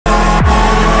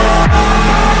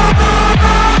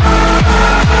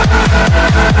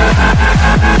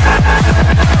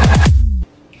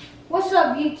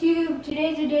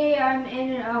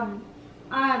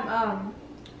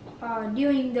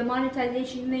doing the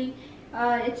monetization thing.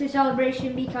 It's a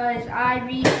celebration because I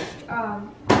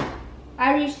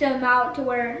reached the amount to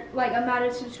where, like, amount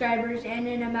of subscribers and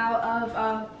an amount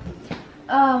of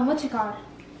what's it called?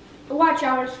 Watch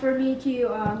hours for me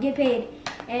to get paid.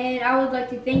 And I would like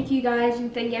to thank you guys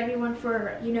and thank everyone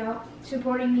for, you know,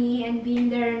 supporting me and being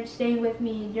there and staying with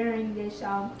me during this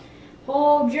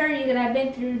whole journey that I've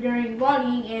been through during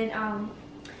vlogging. And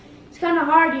it's kind of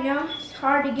hard, you know. It's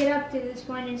hard to get up to this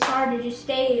point, and it's hard to just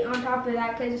stay on top of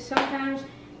that, because sometimes,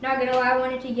 not gonna lie, I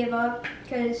wanted to give up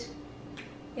because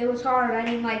it was hard. I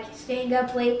didn't like staying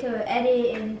up late to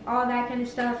edit and all that kind of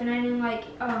stuff, and I didn't like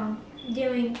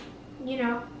doing, you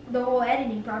know, the whole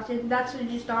editing process. That's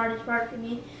just the hardest part for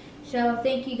me. So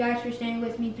thank you guys for staying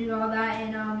with me through all that,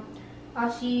 and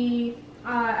I'll see.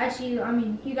 I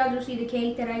mean, you guys will see the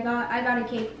cake that I got. I got a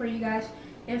cake for you guys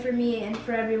and for me and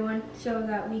for everyone, so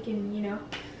that we can, you know,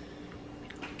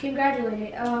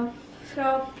 congratulate it.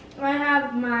 So I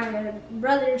have my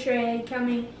brother Trey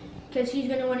coming because he's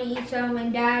gonna want to eat some,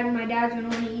 and my dad's gonna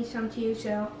want to eat some too.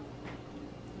 So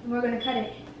we're gonna cut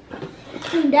it.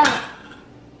 Dad.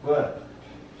 What?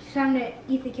 It's time to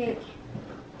eat the cake.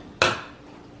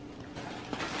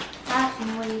 That's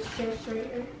some ways just right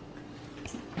here.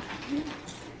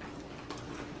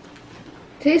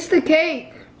 Taste the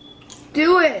cake.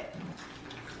 Do it.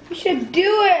 You should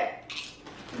do it.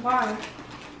 Why?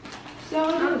 So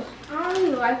I don't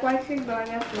really like white cake, but I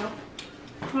guess so.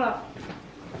 Hold up.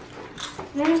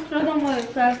 Let me show them what it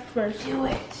says first. do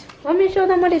it. Let me show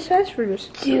them what it says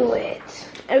first. Do it.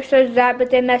 It says that, but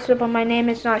they messed up on my name.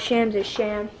 It's not Shams, it's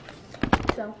Sham.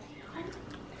 So,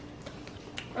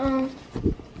 lift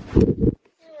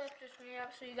this one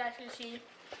up so you guys can see.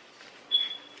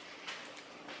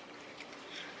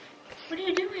 What are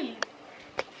you doing?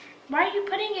 Why are you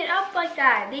putting it up like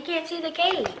that? They can't see the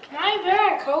cake. My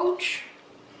bad, coach.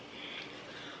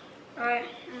 Alright.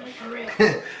 For real.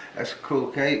 That's a cool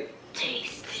cake.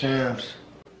 Taste. Sam's.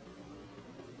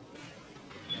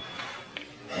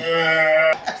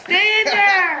 Stand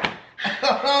there. I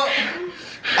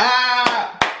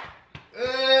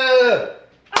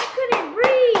couldn't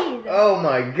breathe. Oh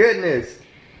my goodness.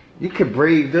 You can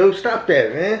breathe, dude. Stop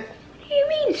that, man. What do you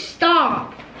mean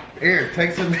stop? Here,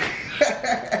 take some.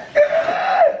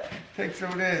 Take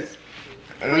some of this.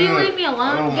 Will you leave me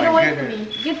alone? Oh Get my away goodness.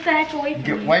 from me. Get the heck away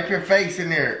from me. Wipe your face in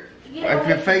there. Get Wipe away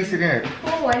your from face me. in there.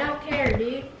 Oh, I don't care,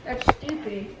 dude. That's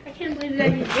stupid. I can't believe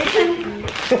that you did that to me.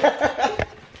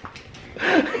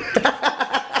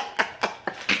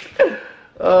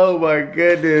 Oh my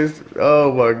goodness.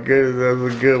 Oh my goodness. That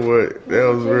was a good one. That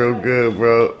was real good,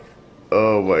 bro.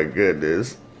 Oh my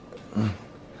goodness.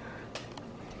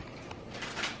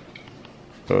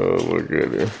 Oh my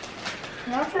goodness.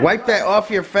 Wipe that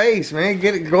off your face, man.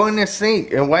 Get it. Go in the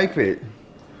sink and wipe it.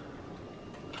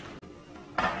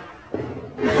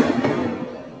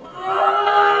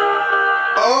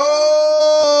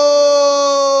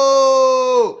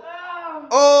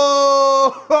 Oh!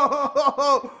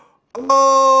 Oh!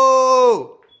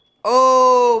 Oh!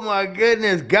 Oh my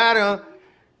goodness. Got him.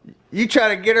 You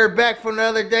try to get her back from the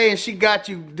other day and she got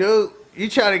you, dude. You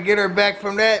try to get her back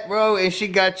from that, bro, and she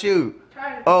got you.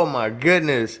 Oh my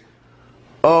goodness.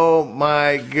 Oh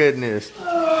my goodness.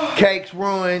 Cake's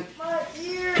ruined.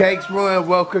 Cake's ruined.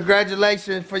 Well,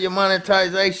 congratulations for your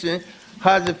monetization.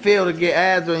 How's it feel to get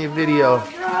ads on your video?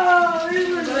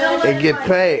 And get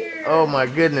paid? Oh my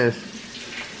goodness.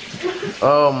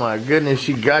 Oh my goodness,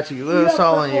 she got you. Look, it's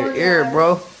all in your ear,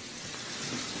 bro.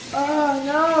 Oh,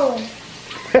 no.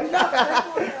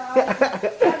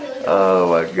 Oh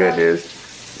my goodness.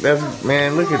 That's,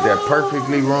 man, look at that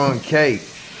perfectly ruined cake.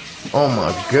 Oh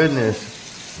my goodness.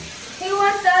 He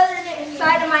wants the other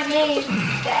side of my name,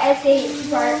 the S8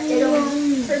 part. It'll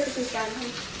be perfectly fine.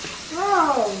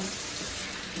 Oh.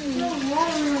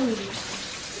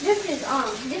 This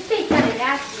tastes kind of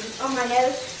nasty on my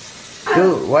nose.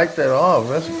 Dude, wipe that off.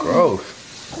 That's gross.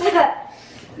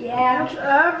 Yeah. It's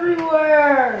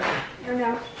everywhere. I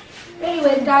know.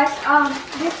 Anyways, guys,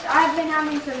 I've been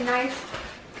having some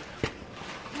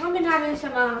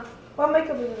What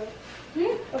makeup is that?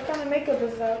 Hmm? What kind of makeup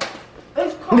is that?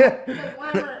 It's called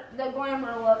the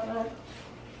glamour look.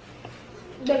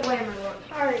 The glamour look.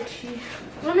 Alright, chief.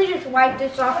 Let me just wipe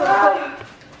this off real quick.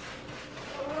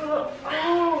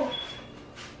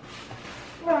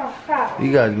 Oh, crap.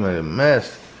 You guys made a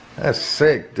mess. That's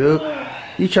sick, dude.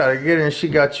 You try to get her and she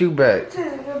got you back.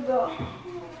 This is good though.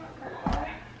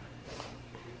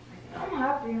 I'm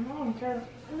happy. I don't care.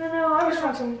 No, I just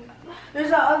want some. There's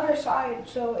the other side,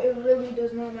 so it really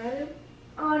does not matter.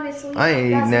 Honestly. I ain't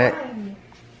eating that.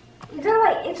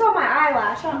 It's on my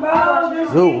eyelash.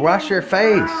 Bro, Dude, wash your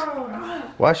face.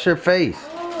 Wash your face.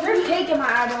 There's cake in my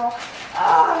eyeball.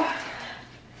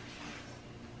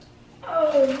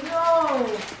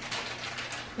 Oh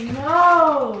no.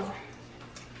 No.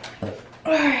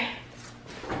 Alright.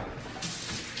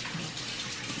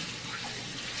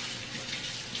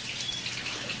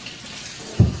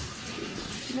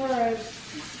 Alright.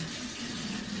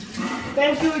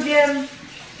 Thank you again.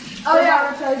 Oh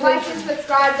yeah, Monetization. like and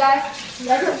subscribe, guys.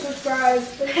 Like and subscribe.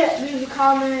 Leave a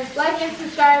comment. Like and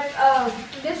subscribe.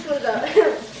 This was a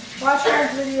Watch our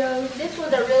videos. this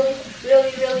was a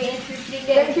really interesting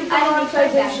day. Thank you for I didn't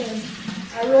expect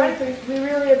that. monetization. We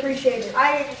really appreciate it.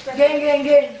 I didn't expect that. Gang.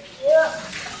 Yep.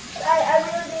 I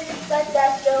really didn't expect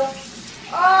that though.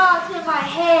 Oh, it's in my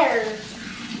hair.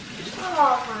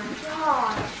 Oh my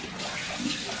god.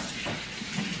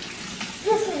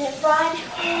 This isn't fun.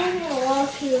 I'm gonna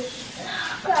wash you.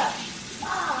 God.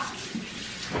 Ah.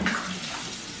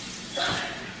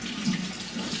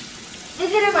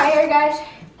 Is it in my hair, guys?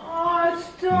 Oh, it's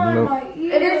still in Nope. my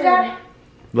ear. It is, Dad?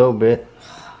 A little bit.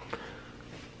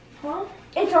 Huh?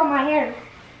 It's on my hair.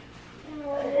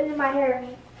 It's in my hair.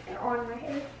 On my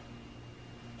hair.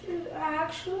 Dude,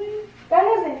 actually, That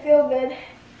doesn't feel good.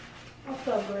 I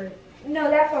felt great. No,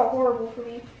 that felt horrible for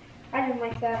me. I didn't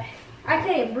like that. I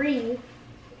couldn't breathe.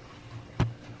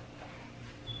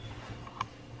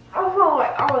 Oh,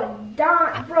 I was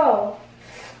dying, bro.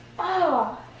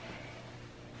 Oh.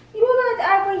 You don't have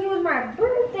to act like it was my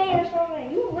birthday or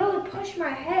something. You really pushed my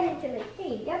head into the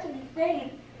cake. That's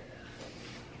insane.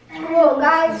 Well,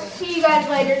 guys, see you guys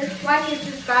later. Like and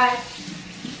subscribe.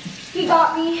 He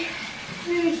got me.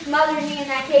 He smothered me in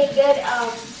that cake good.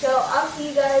 So I'll see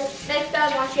you guys next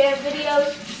time on share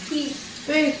videos. Peace.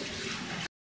 Peace.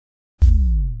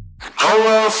 Oh,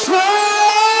 well,